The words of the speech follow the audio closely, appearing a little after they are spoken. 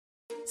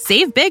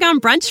Save big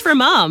on brunch for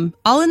mom,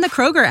 all in the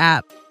Kroger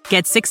app.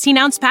 Get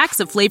 16-ounce packs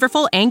of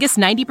flavorful Angus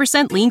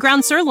 90% lean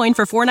ground sirloin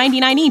for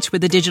 $4.99 each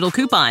with a digital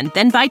coupon.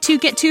 Then buy 2,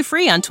 get 2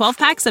 free on 12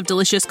 packs of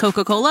delicious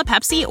Coca-Cola,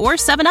 Pepsi, or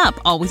 7-Up,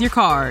 all with your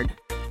card.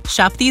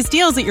 Shop these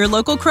deals at your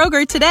local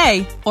Kroger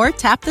today, or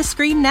tap the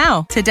screen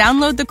now to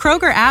download the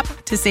Kroger app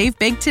to save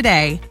big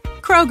today.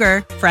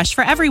 Kroger, fresh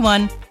for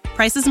everyone.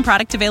 Prices and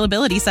product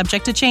availability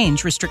subject to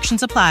change.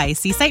 Restrictions apply.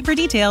 See site for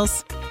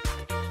details.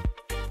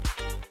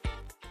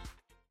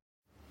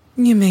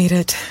 You made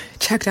it.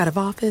 Checked out of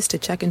office to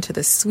check into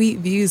the sweet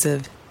views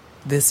of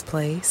this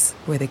place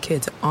where the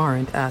kids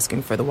aren't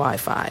asking for the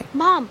Wi-Fi.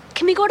 Mom,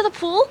 can we go to the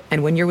pool?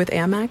 And when you're with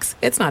Amex,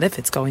 it's not if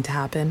it's going to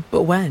happen,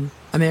 but when.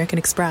 American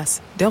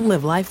Express. Don't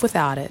live life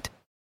without it.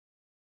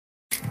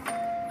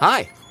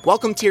 Hi,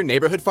 welcome to your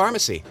neighborhood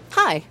pharmacy.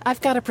 Hi,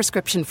 I've got a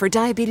prescription for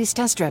diabetes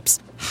test strips.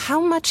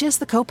 How much is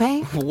the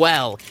copay?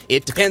 Well,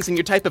 it depends on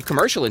your type of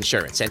commercial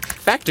insurance and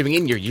factoring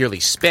in your yearly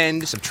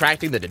spend,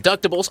 subtracting the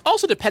deductibles,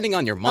 also depending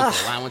on your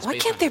monthly allowance. Why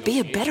can't there be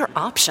a better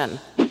option?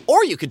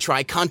 Or you could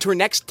try Contour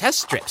Next test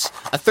strips.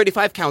 A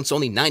 35 count's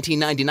only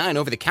 $19.99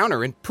 over the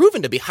counter and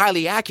proven to be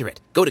highly accurate.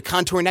 Go to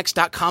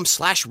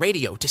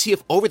contournext.com/radio to see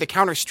if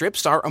over-the-counter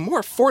strips are a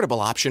more affordable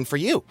option for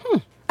you.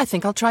 I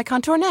think I'll try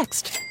Contour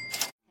Next.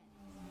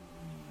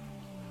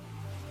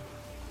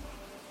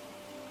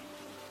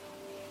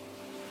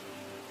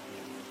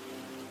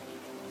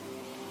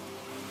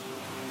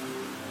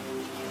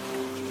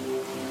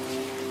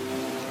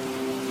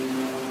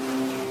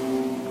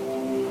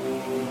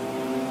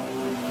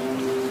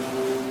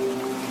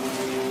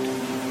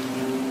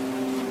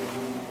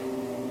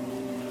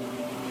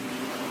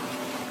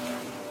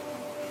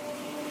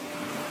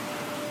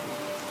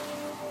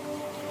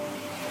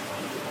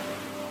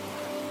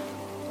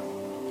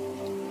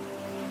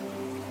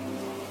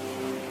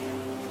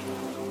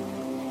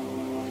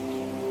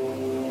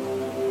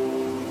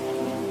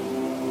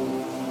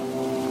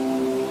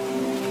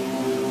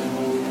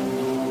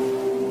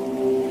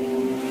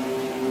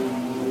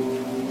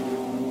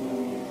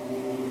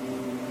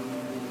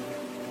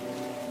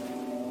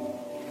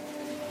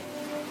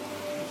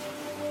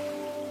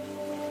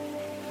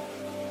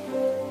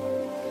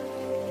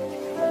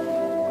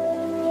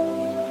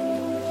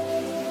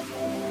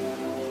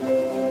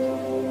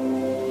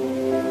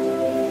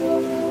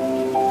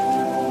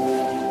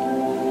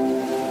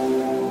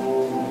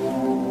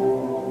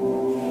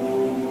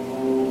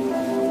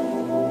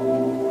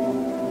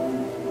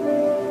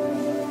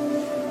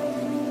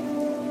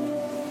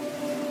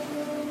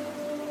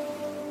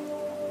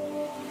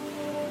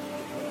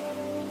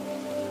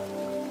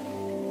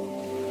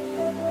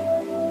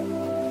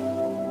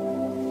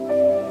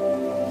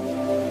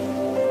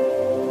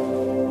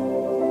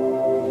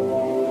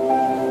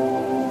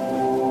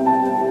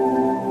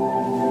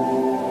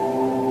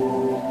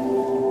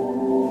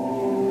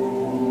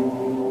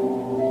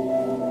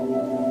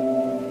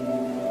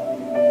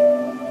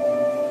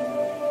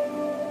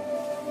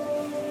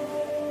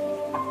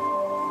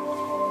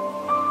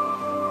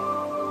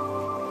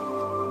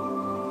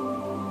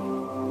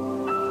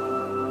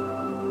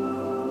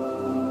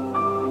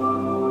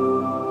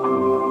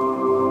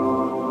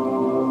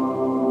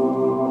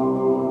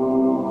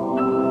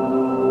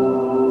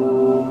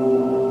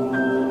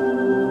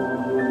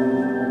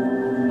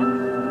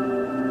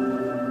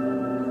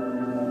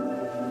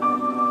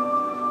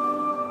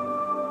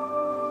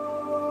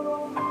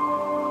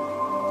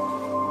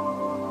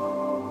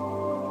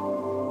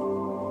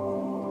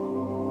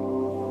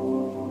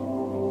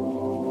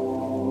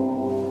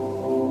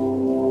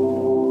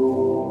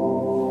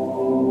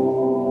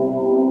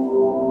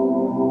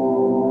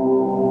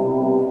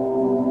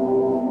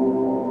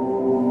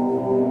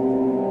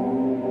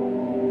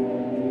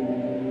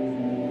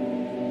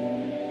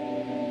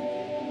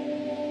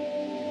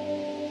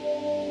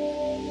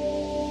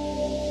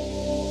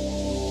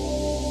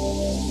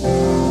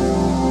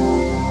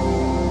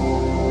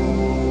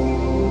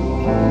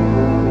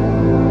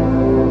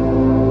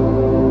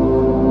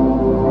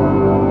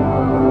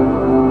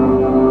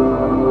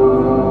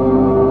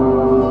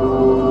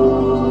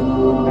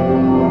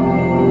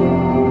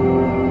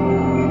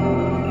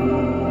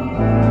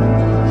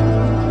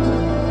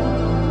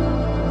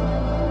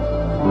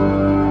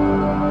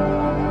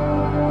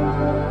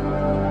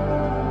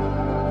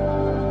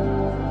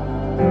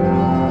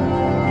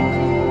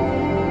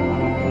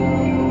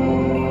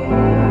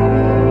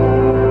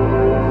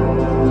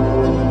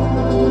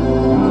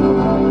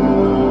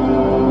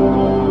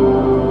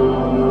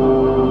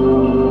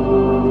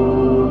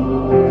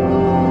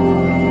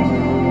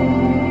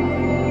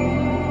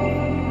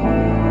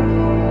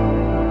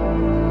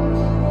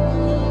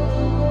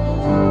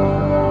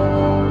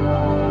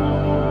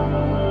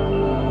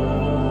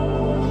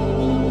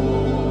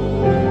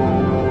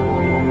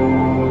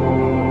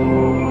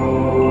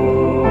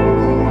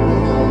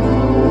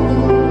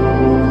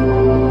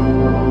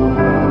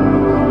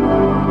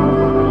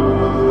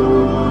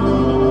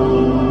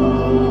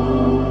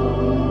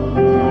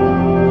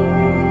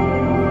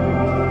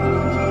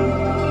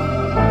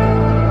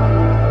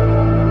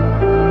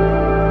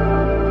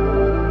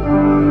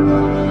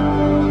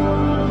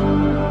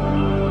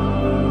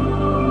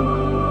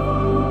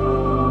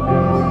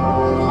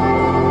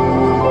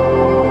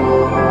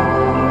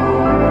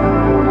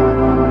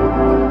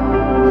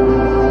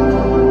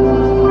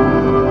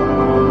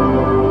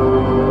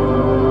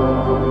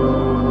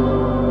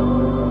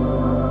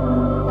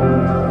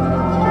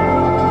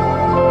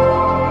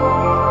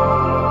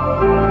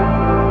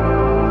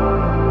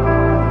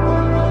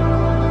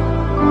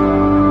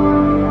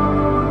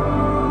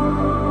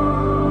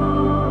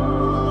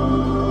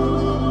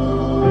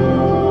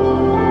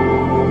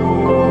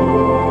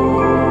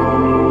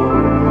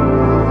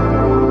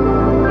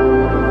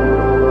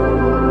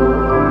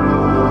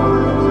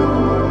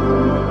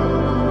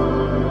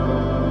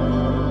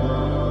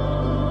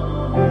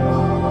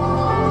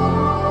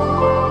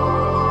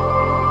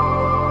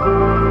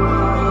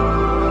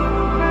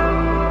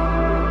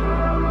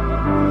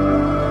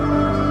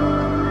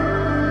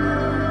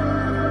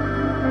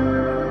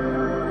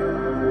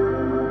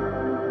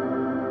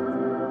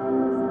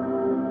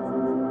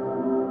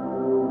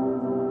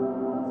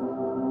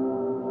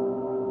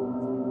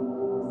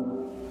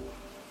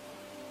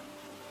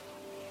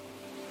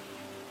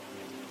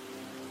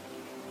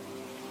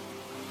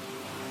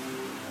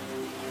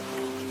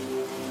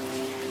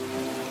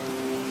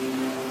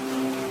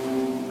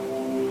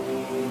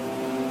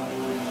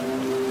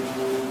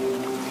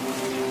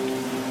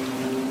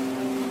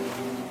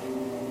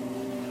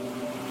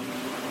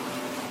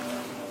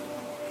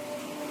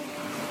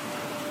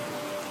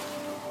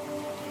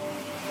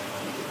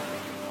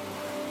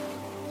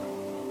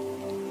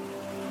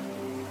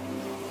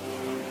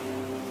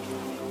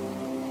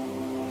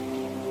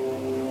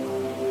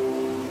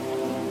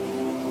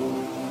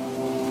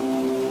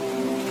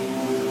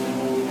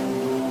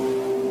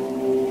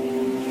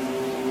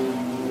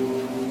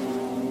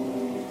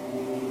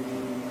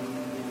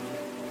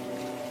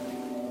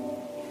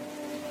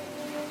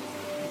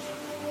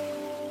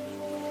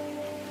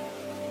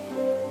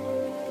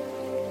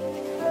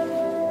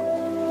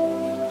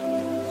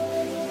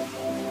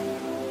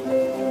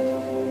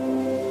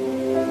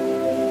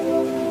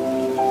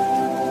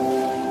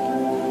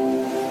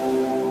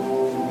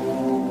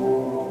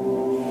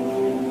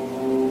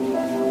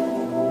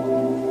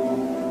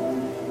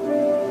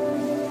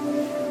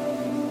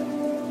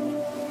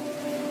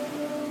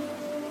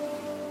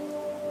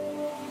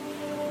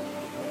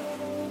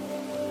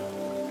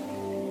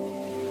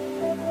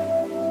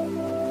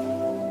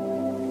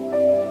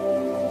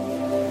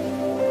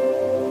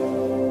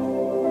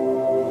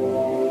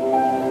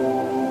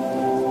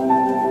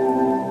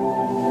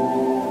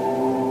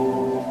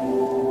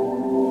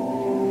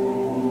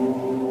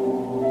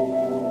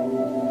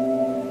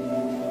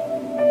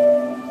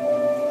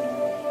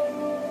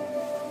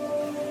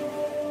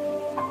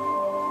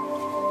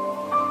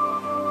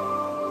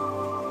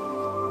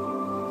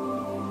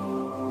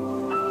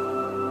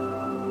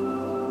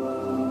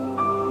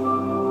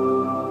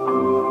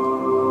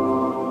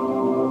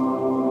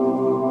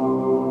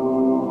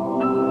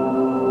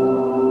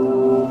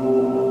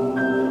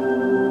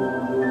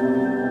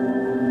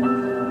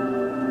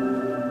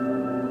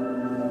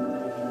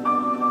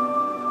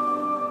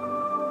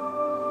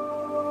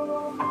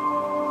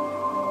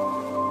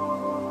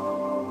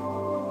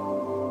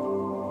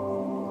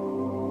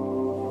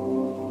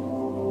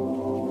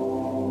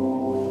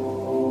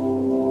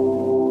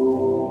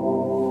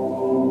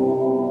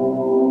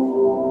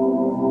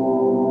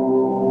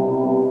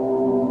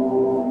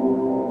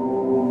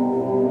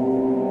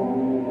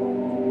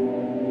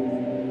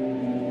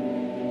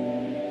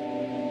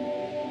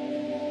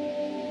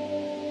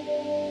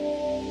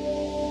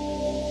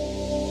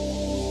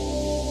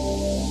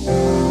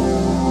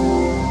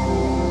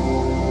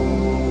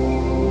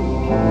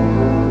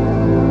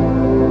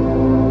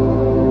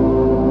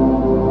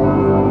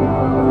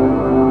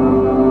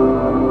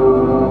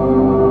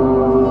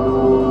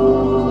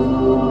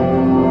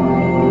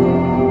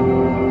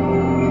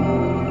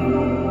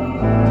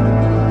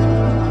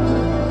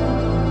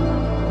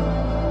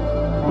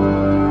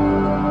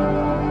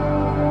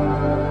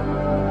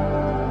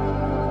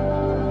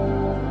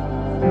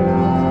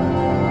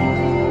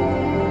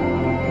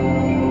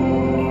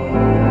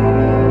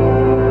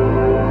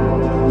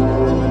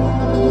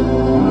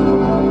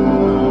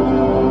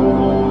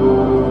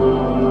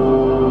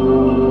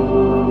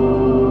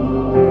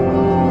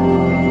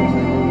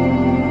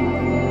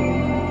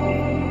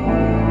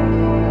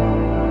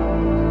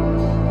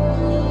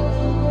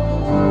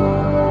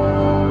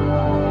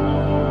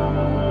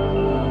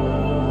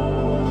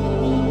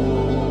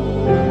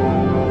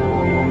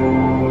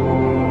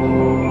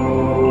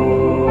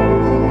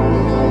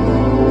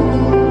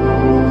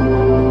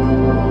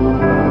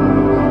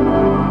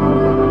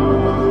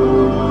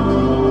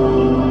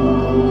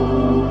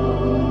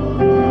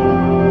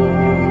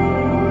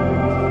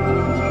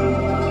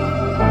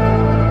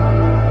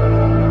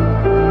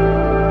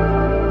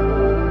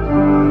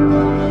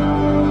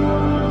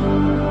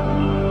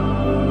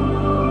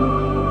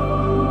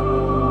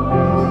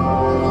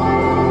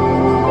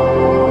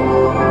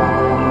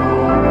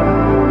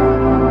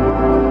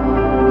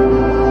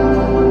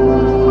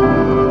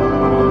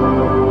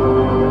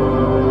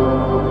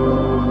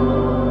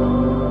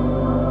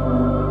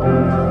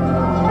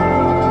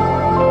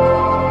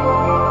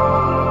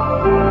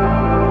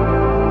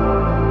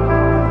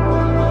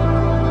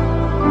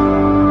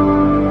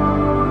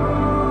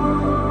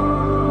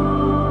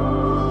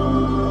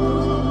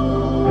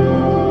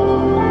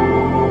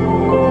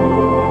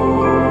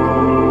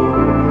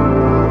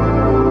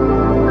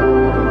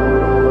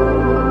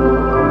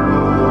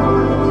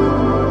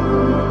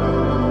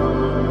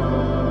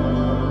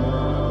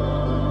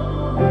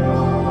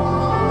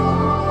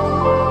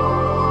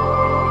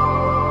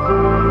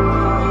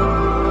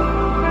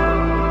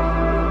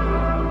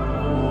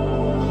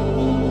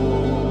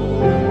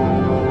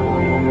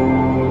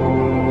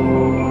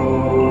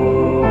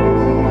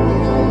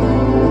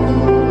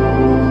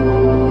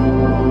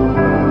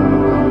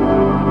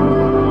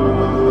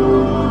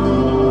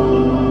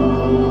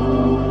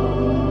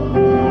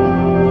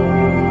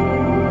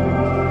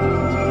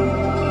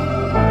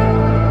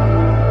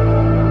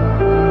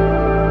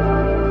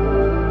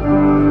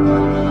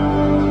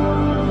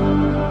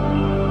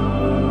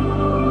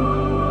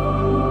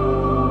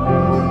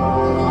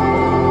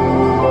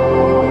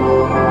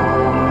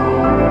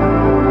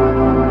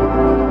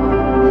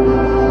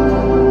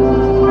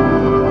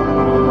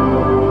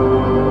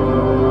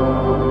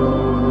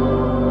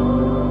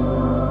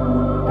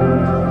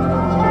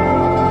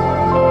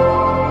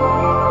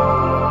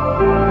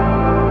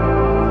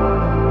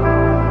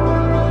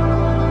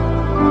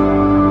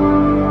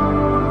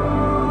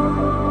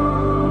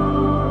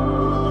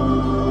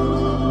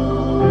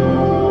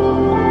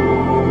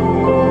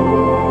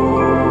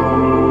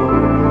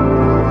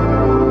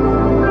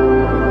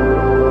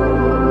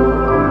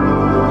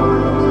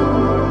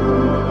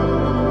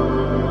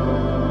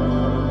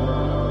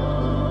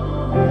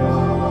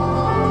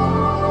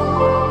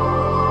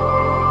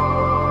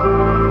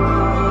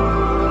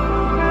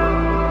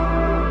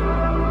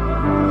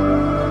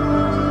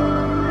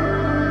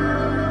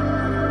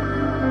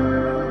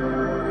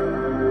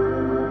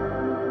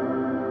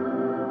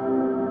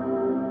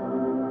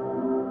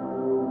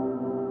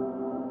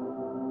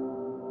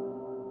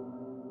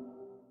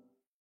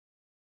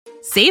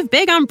 Save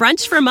big on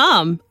brunch for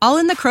mom, all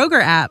in the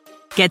Kroger app.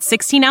 Get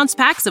 16-ounce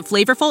packs of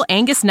flavorful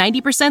Angus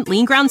 90%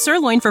 lean ground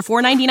sirloin for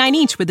 $4.99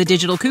 each with a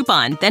digital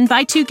coupon. Then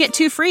buy 2, get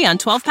 2 free on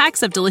 12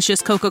 packs of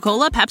delicious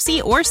Coca-Cola,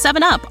 Pepsi, or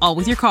 7-Up, all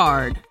with your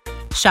card.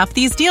 Shop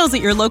these deals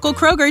at your local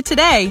Kroger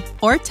today,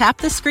 or tap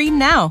the screen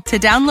now to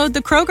download the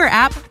Kroger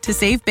app to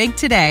save big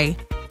today.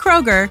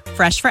 Kroger,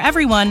 fresh for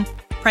everyone.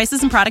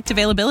 Prices and product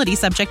availability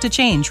subject to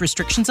change.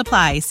 Restrictions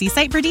apply. See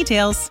site for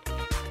details.